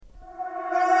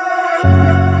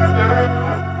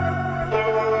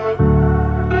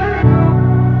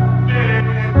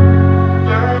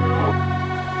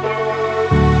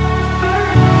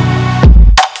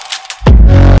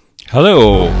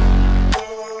Hello.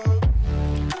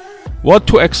 What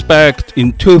to expect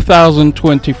in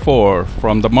 2024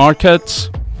 from the markets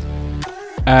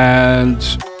and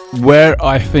where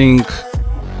I think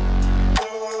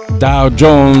Dow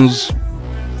Jones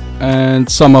and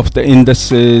some of the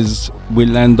indices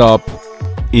will end up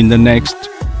in the next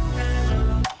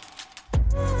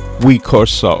week or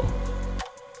so.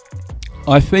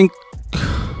 I think,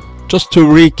 just to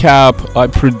recap, I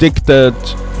predicted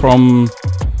from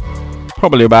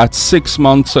probably about 6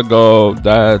 months ago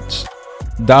that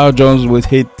Dow Jones would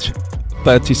hit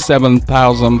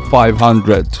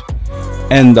 37,500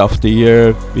 end of the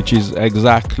year, which is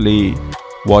exactly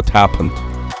what happened.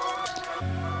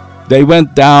 They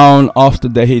went down after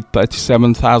they hit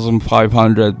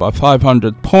 37,500 by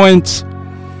 500 points,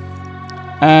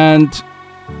 and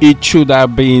it should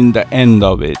have been the end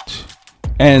of it,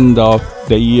 end of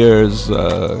the year's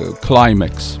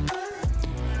climax.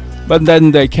 But then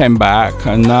they came back,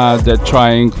 and now they're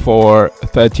trying for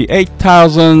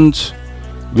 38,000,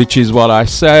 which is what I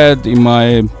said in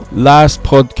my last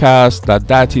podcast,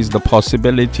 that is the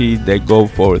possibility. They go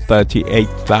for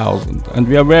 38,000, and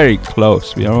we are very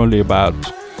close. We are only about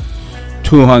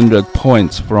 200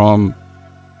 points from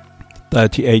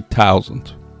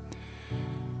 38,000.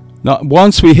 Now,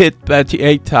 once we hit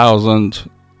 38,000,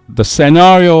 the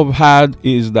scenario I've had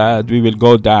is that we will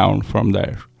go down from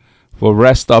there for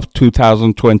rest of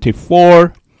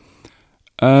 2024,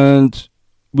 and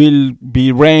will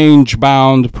be range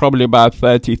bound probably about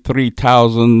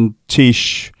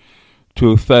 33,000-ish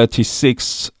to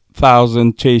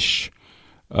 36,000-ish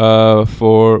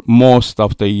for most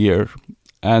of the year,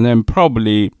 and then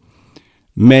probably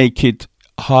make it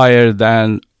higher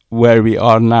than where we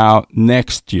are now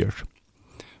next year.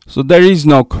 So there is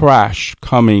no crash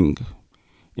coming,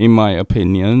 in my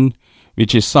opinion,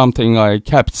 which is something I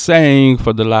kept saying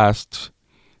for the last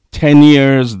 10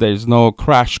 years. There's no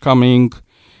crash coming.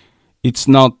 It's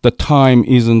not, the time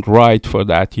isn't right for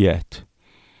that yet.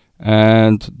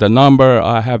 And the number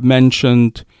I have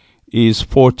mentioned is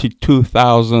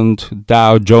 42,000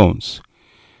 Dow Jones,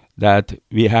 that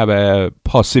we have a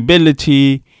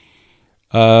possibility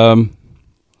that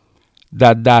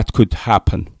could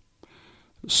happen.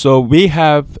 So we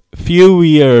have few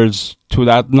years to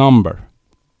that number.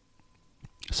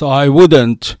 So I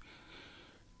wouldn't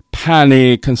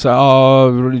panic and say,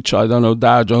 oh, Rich, I don't know,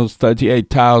 Dow Jones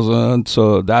 38,000,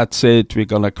 so that's it, we're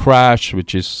going to crash,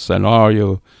 which is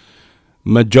scenario.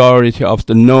 Majority of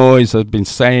the noise has been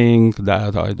saying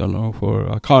that, I don't know,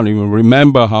 I can't even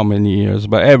remember how many years,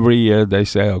 but every year they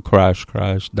say, oh, crash,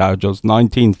 Dow Jones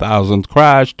 19,000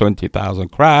 crash, 20,000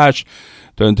 crash,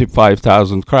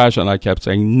 25,000 crash, and I kept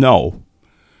saying no.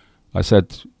 I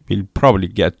said, we'll probably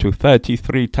get to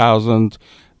 33,000,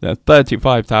 then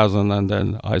 35,000, and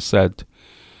then I said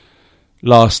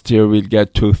last year we'll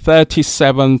get to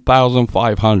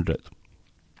 37,500.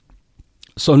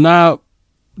 So now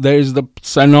there is the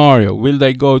scenario. Will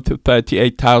they go to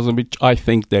 38,000, which I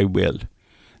think they will.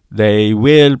 They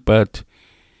will, but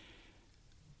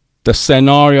the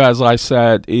scenario, as I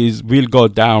said, is we'll go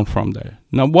down from there.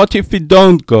 Now, what if we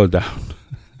don't go down?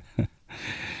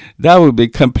 That would be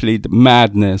complete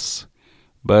madness.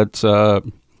 But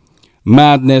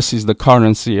madness is the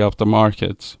currency of the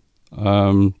markets.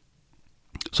 So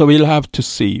we'll have to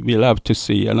see.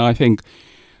 And I think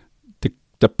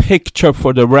the picture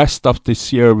for the rest of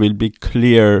this year will be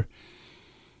clear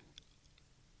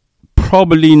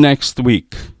probably next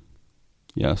week.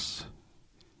 Yes.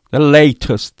 The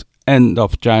latest end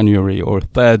of January or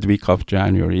third week of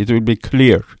January. It will be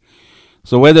clear.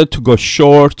 So whether to go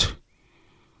short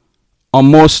on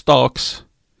more stocks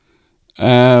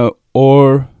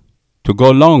or to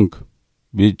go long,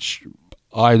 which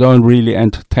I don't really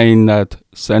entertain that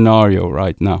scenario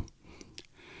right now.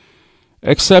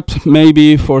 Except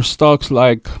maybe for stocks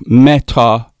like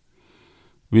Meta,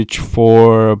 which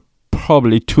for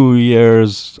probably 2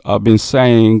 years I've been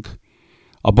saying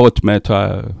about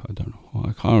Meta, I don't know,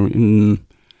 I can't,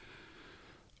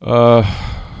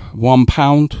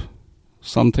 £1,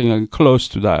 something close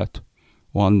to that.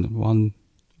 One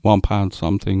pound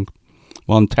something,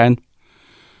 110,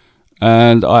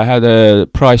 and I had a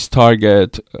price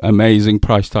target, amazing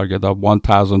price target of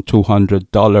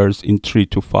 $1,200 in 3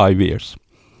 to 5 years.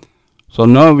 So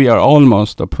now we are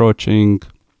almost approaching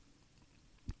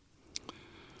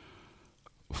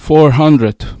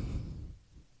 400,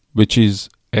 which is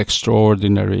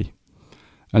extraordinary.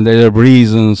 And there are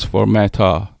reasons for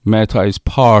Meta. Meta is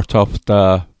part of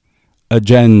the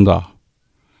agenda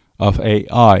of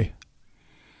AI.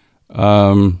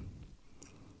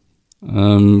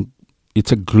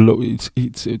 it's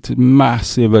a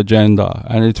massive agenda,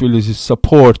 and it will be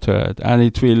supported, and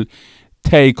it will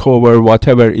take over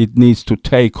whatever it needs to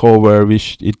take over,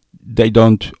 which they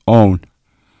don't own.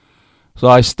 So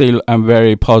I still am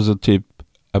very positive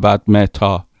about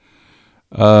Meta.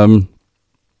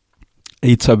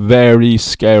 It's a very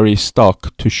scary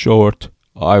stock to short.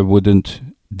 I wouldn't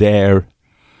dare.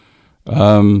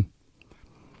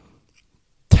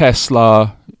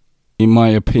 Tesla, in my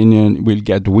opinion, will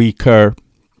get weaker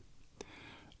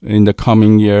in the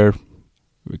coming year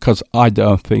because I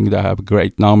don't think they have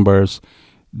great numbers.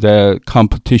 The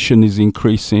competition is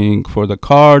increasing for the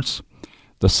cars.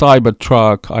 The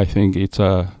Cybertruck, I think it's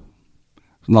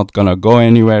not going to go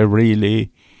anywhere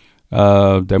really.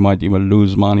 They might even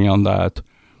lose money on that.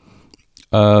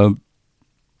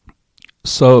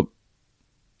 So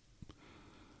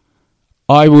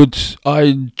I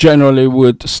generally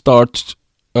would start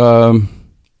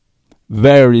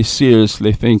very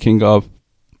seriously thinking of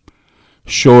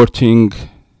shorting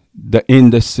the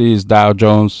indices, Dow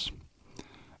Jones,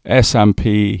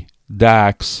 S&P,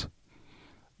 DAX.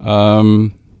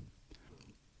 The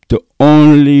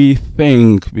only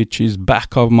thing which is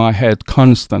back of my head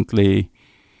constantly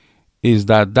is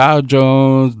that Dow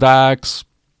Jones, DAX,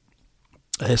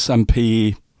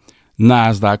 S&P,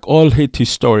 Nasdaq all hit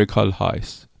historical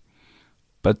highs.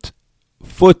 But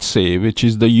FTSE, which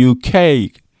is the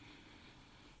UK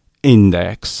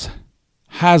index,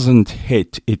 hasn't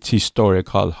hit its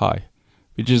historical high,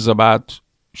 which is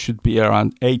should be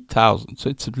around 8,000. So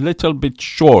it's a little bit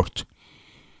short.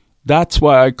 That's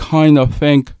why I kind of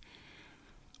think,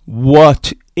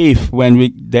 what if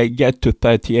when they get to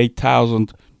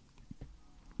 38,000,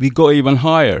 we go even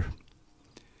higher?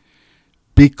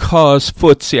 Because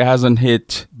FTSE hasn't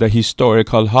hit the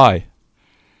historical high.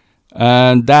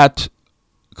 And that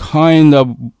kind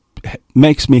of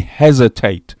makes me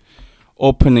hesitate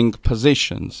opening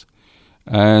positions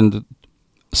and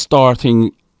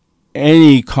starting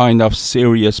any kind of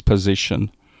serious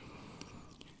position,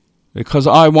 because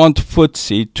I want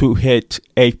FTSE to hit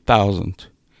 8,000.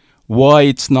 Why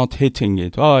it's not hitting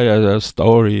it? Oh yeah, the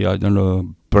story, I don't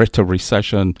know, Britain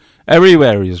recession.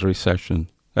 Everywhere is recession.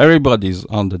 Everybody's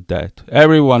under debt.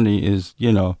 Everyone is,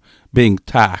 being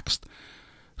taxed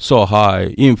so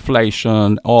high,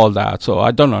 inflation, all that. So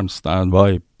I don't understand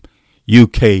why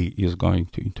UK is going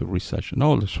into recession.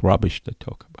 All this rubbish they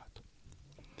talk about.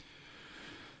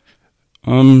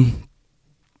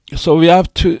 So we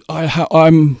have to.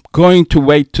 I'm going to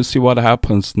wait to see what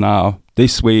happens now.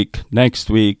 This week, next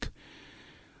week,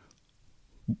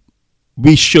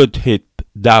 we should hit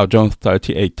Dow Jones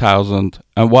 38,000,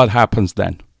 and what happens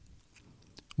then?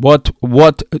 What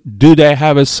do they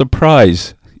have a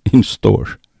surprise in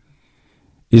store?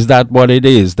 Is that what it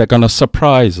is? They're gonna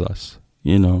surprise us,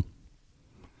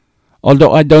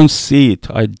 Although I don't see it.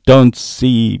 I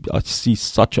see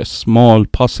such a small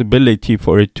possibility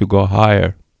for it to go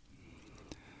higher.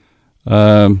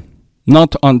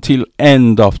 Not until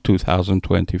end of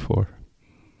 2024.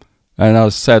 And as I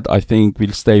said, I think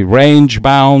we'll stay range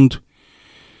bound.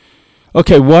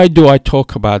 Okay, why do I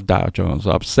talk about Dow Jones?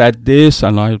 I've said this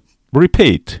and I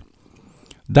repeat.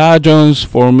 Dow Jones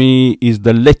for me is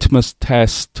the litmus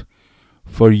test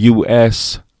for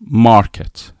US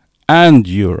market and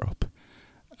Europe,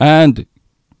 and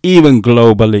even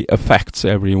globally affects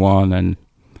everyone and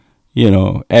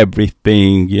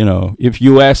everything. If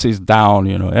US is down,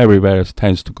 everywhere else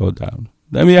tends to go down.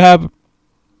 Then we have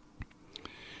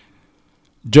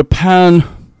Japan.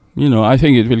 I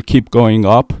think it will keep going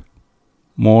up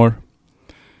more.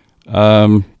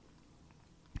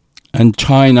 And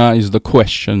China is the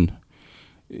question.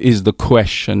 Is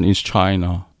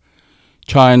China?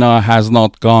 China has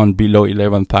not gone below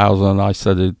 11,000. I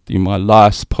said it in my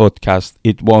last podcast.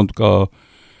 It won't go,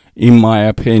 in my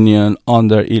opinion,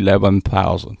 under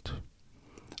 11,000.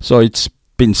 So it's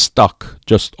been stuck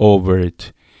just over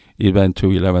it. It went to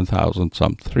 11,000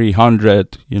 some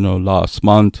 300, last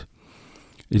month.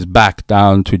 Is back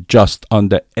down to just on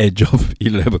the edge of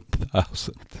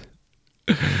 11,000.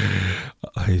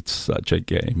 It's such a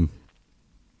game.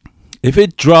 If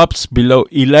it drops below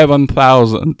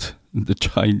 11,000, the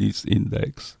Chinese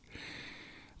index,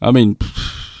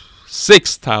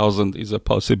 6,000 is a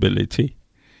possibility.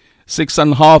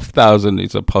 6,500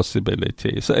 is a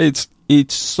possibility. So it's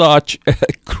such a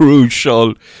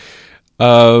crucial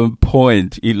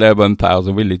point.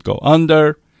 11,000. Will it go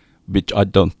under? Which I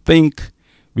don't think.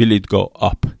 Will it go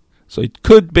up? So it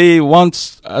could be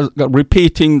once,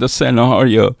 repeating the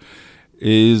scenario,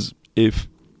 is if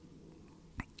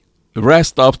the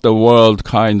rest of the world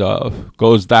kind of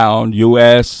goes down,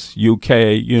 US,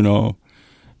 UK,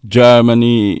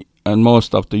 Germany, and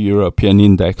most of the European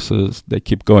indexes, they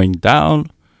keep going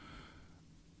down.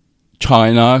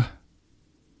 China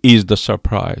is the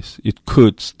surprise. It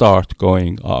could start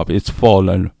going up. It's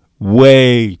fallen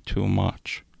way too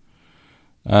much.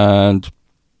 And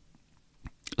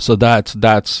so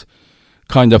that's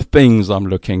kind of things I'm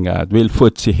looking at. Will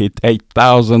FTSE hit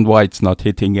 8,000? Why it's not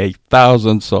hitting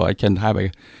 8,000? So I can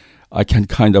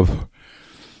kind of,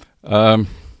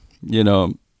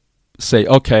 say,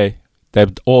 okay,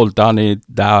 they've all done it.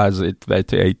 Dow has it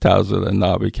at 8,000, and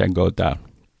now we can go down.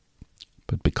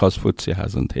 But because FTSE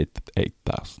hasn't hit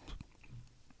 8,000,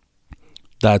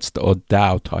 that's the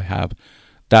doubt I have.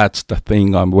 That's the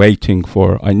thing I'm waiting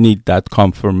for. I need that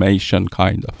confirmation,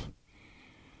 kind of.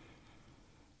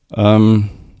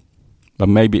 But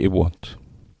maybe it won't.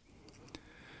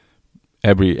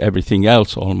 Everything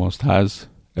else almost has.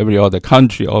 Every other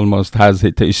country almost has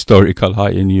hit a historical high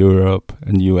in Europe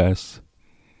and US.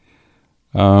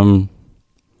 So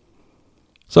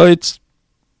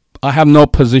I have no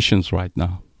positions right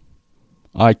now.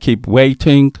 I keep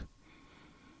waiting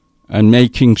and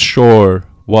making sure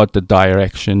what the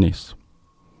direction is.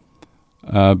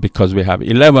 Because we have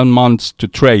 11 months to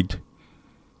trade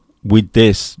with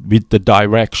the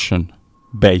direction,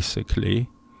 basically.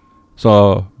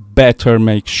 So better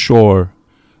make sure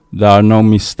there are no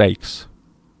mistakes.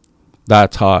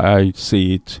 That's how I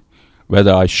see it.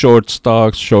 Whether I short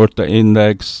stocks, short the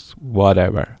index,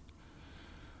 whatever.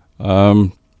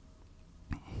 I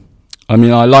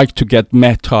like to get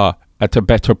Meta at a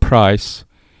better price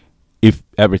if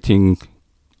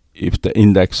the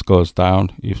index goes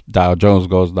down, if Dow Jones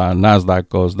goes down, Nasdaq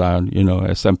goes down,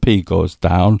 S&P goes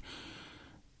down,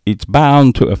 it's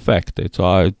bound to affect it.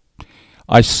 So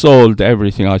I sold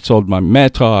everything. I sold my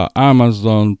Meta,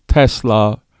 Amazon,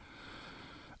 Tesla,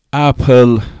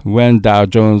 Apple when Dow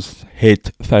Jones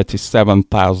hit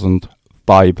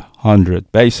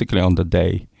 37,500. Basically on the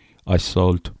day I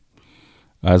sold.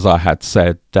 As I had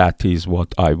said, that is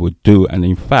what I would do. And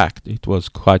in fact, it was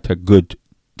quite a good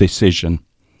decision.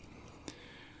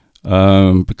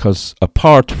 Because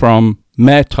apart from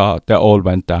Meta, they all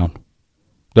went down.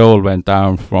 They all went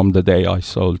down from the day I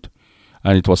sold.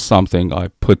 And it was something I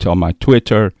put on my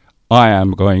Twitter. I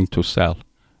am going to sell.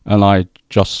 And I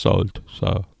just sold.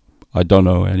 So I don't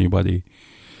know anybody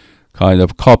kind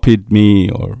of copied me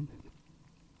or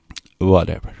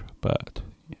whatever. But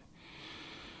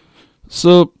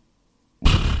so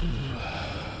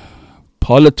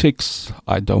politics,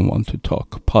 I don't want to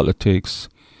talk politics.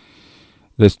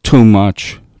 There's too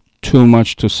much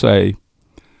to say.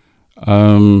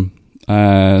 And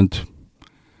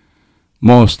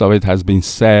most of it has been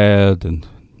said and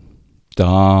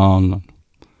done.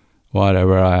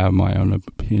 Whatever, I have my own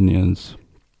opinions.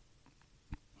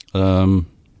 But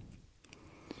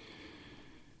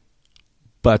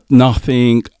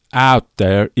nothing out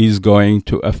there is going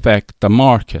to affect the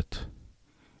market.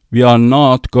 We are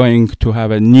not going to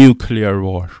have a nuclear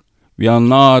war. We are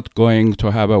not going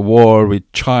to have a war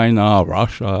with China,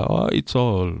 Russia. It's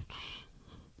all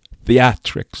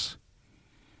theatrics.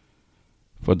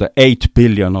 For the 8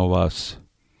 billion of us,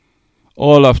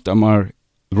 all of them are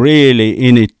really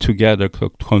in it together to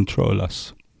control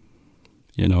us.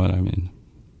 You know what I mean?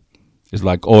 It's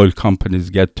like oil companies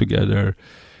get together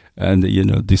and,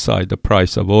 decide the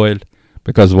price of oil.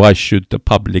 Because why should the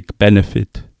public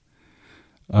benefit?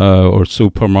 Or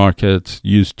supermarkets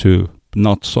used to,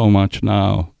 not so much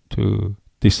now, to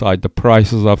decide the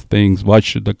prices of things. Why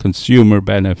should the consumer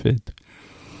benefit?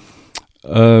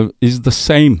 Is the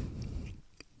same.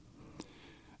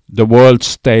 The world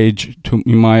stage,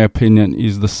 in my opinion,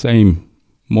 is the same.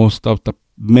 Most of the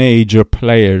major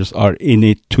players are in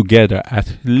it together,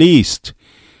 at least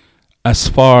as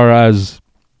far as,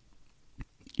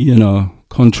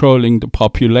 controlling the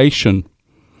population.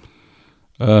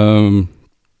 So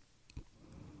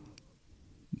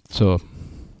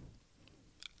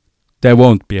there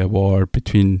won't be a war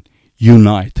between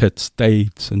United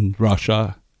States and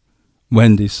Russia.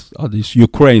 When this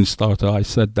Ukraine started, I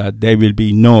said that there will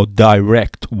be no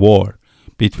direct war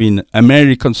between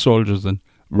American soldiers and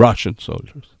Russian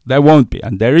soldiers. There won't be,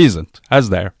 and there isn't. Has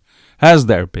there? Has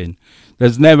there been?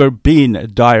 There's never been a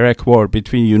direct war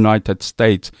between United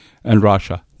States and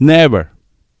Russia. Never.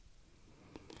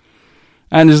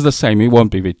 And it's the same. It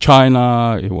won't be with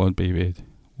China. It won't be with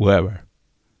whoever.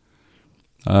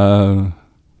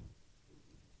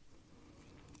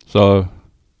 So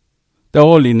they're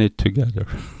all in it together.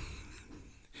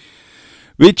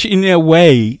 Which in a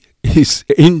way is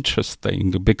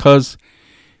interesting because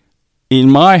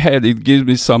in my head it gives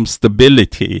me some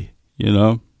stability,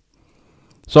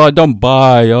 So I don't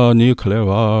buy, nuclear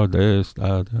war, this,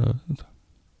 that.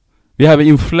 We have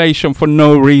inflation for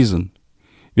no reason.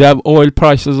 We have oil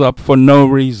prices up for no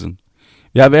reason.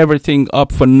 We have everything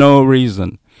up for no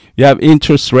reason. We have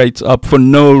interest rates up for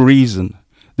no reason.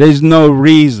 There is no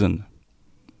reason.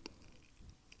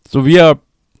 So we are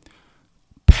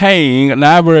paying an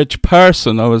average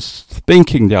person, I was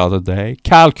thinking the other day,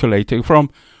 calculating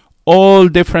from all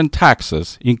different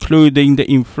taxes, including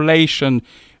the inflation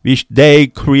which they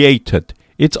created.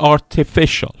 It's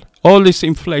artificial. All this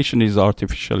inflation is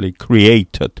artificially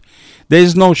created. There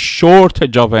is no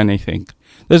shortage of anything.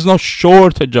 There's no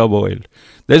shortage of oil.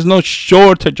 There's no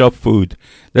shortage of food.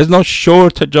 There's no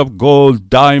shortage of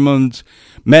gold, diamonds,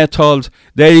 metals.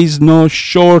 There is no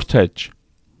shortage.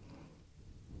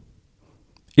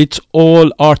 It's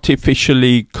all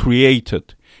artificially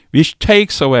created, which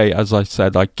takes away, as I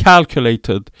said, I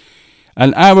calculated,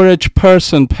 an average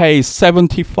person pays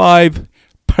 75%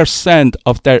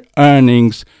 of their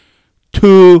earnings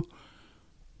to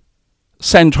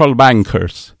central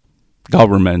bankers,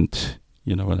 government,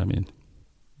 you know what I mean.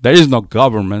 There is no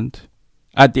government.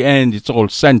 At the end, it's all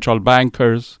central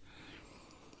bankers,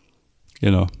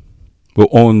 who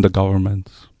own the government.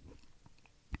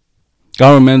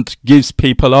 Government gives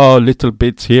people little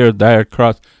bits here, there,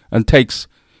 and takes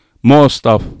most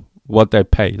of what they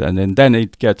paid. And then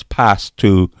it gets passed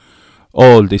to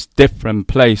all these different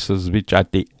places, which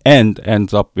at the end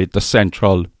ends up with the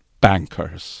central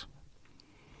bankers.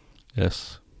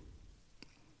 Yes.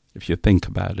 If you think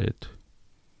about it.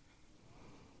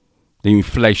 The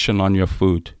inflation on your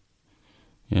food.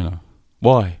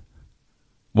 Why?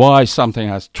 Why something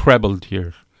has trebled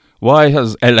here? Why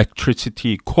has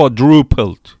electricity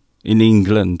quadrupled in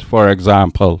England, for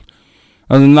example?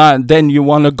 And then you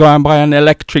want to go and buy an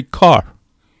electric car.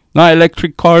 Now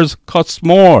electric cars cost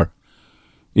more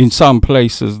in some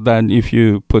places than if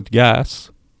you put gas.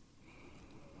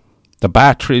 The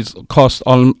batteries cost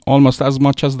almost as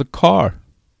much as the car.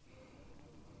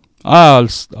 I'll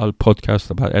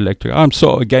podcast about electric. I'm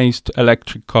so against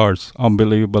electric cars.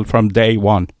 Unbelievable from day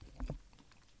one.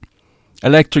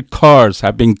 Electric cars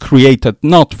have been created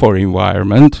not for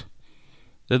environment.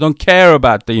 They don't care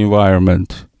about the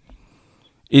environment.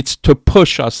 It's to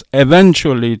push us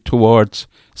eventually towards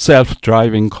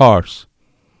self-driving cars.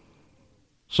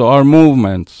 So our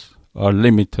movements are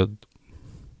limited.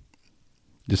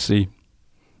 You see,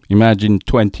 imagine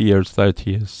 20 years,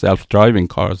 30 years, self-driving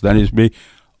cars. Then it'd be,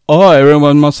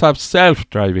 everyone must have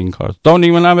self-driving cars. Don't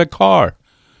even have a car.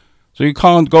 So you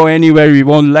can't go anywhere, we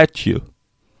won't let you.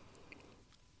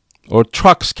 Or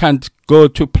trucks can't go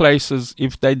to places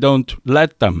if they don't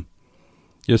let them.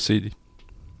 You see.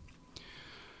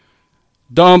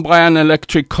 Don't buy an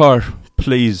electric car,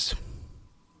 please.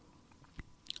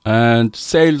 And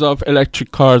sales of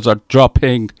electric cars are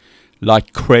dropping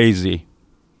like crazy.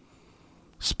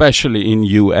 Especially in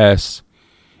US.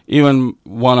 Even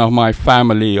one of my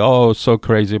family, so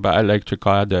crazy about electric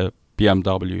car, the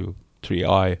BMW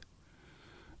 3i.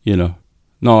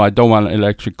 No, I don't want an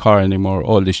electric car anymore.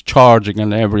 All this charging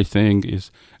and everything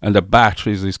and the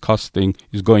batteries is going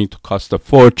to cost a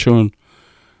fortune.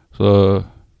 So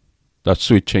that's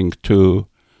switching to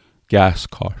gas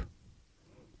car.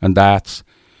 And that's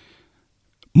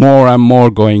more and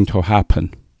more going to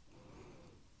happen.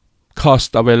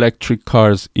 Cost of electric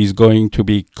cars is going to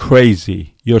be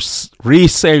crazy. Your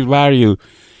resale value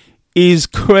is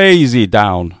crazy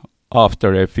down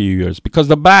after a few years because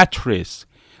the batteries,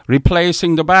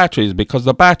 replacing the batteries, because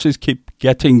the batteries keep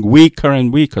getting weaker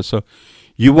and weaker. So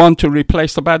you want to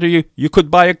replace the battery, you could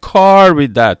buy a car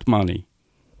with that money.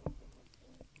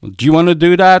 Do you want to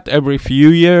do that every few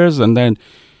years and then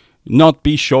not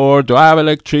be sure, do I have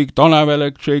electric, don't have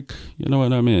electric? You know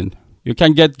what I mean? You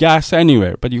can get gas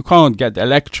anywhere, but you can't get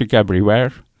electric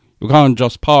everywhere. You can't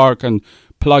just park and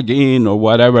plug in or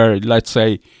whatever. Let's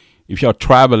say if you're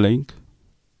traveling,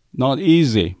 not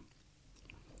easy.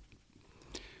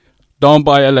 Don't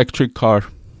buy electric car.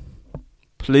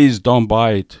 Please don't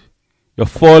buy it. You're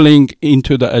falling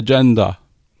into the agenda.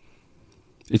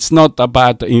 It's not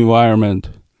about the environment.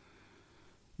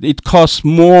 It costs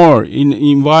more in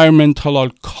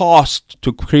environmental cost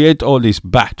to create all these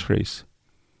batteries.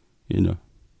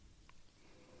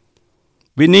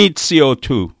 We need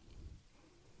CO2.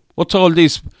 What's all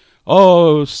this?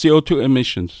 CO2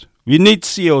 emissions. We need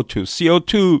CO2.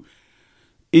 CO2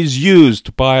 is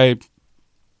used by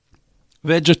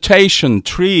vegetation,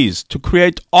 trees, to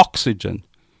create oxygen.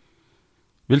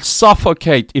 We'll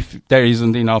suffocate if there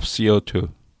isn't enough CO2.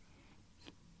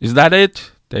 Is that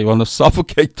it? They want to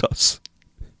suffocate us.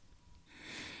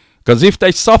 Because if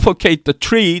they suffocate the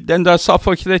tree, then they're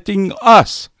suffocating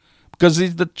us. Because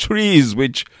it's the trees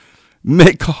which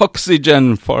make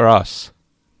oxygen for us.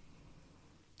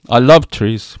 I love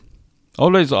trees.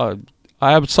 Always, I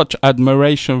have such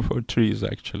admiration for trees,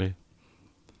 actually.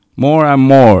 More and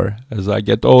more, as I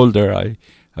get older, I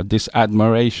have this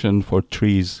admiration for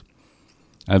trees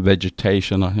and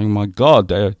vegetation. I think, my God,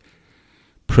 they're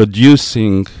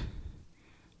producing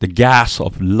the gas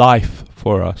of life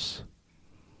for us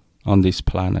on this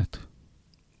planet.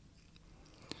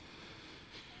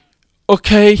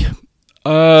 Okay,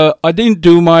 I didn't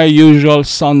do my usual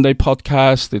Sunday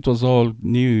podcast. It was all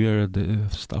New Year,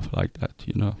 stuff like that,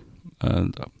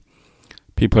 and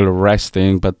people are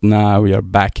resting, but now we are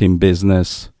back in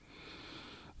business.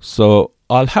 So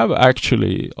I'll have,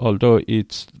 actually, although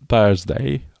it's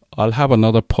Thursday, I'll have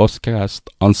another podcast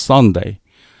on Sunday.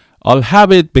 I'll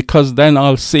have it because then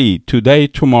I'll see today,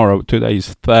 tomorrow. Today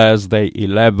is Thursday,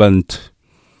 11th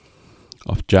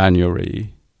of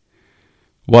January.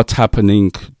 What's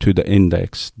happening to the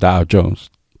index, Dow Jones?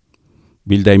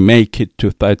 Will they make it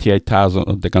to 38,000,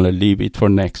 or they're going to leave it for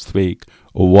next week?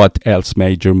 Or what else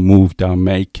major move they're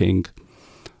making?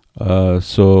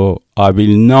 So I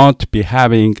will not be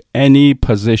having any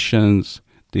positions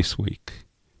this week.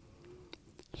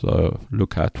 So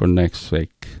look out for next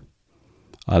week.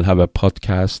 I'll have a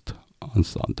podcast on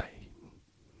Sunday.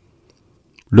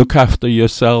 Look after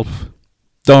yourself.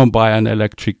 Don't buy an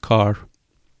electric car.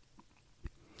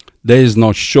 There is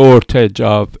no shortage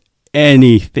of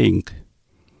anything.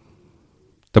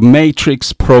 The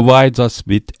Matrix provides us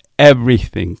with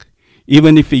everything.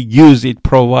 Even if we use it,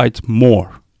 provides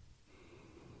more.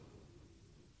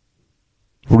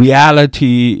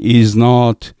 Reality is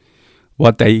not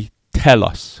what they tell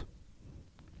us.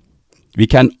 We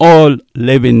can all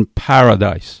live in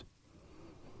paradise,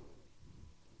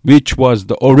 which was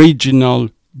the original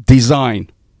design.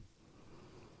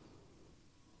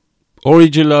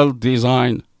 Original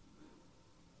design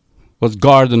was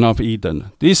Garden of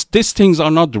Eden. These things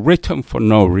are not written for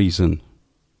no reason,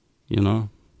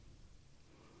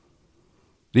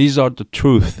 These are the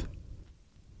truth.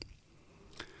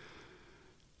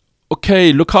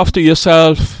 Okay, look after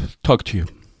yourself. Talk to you.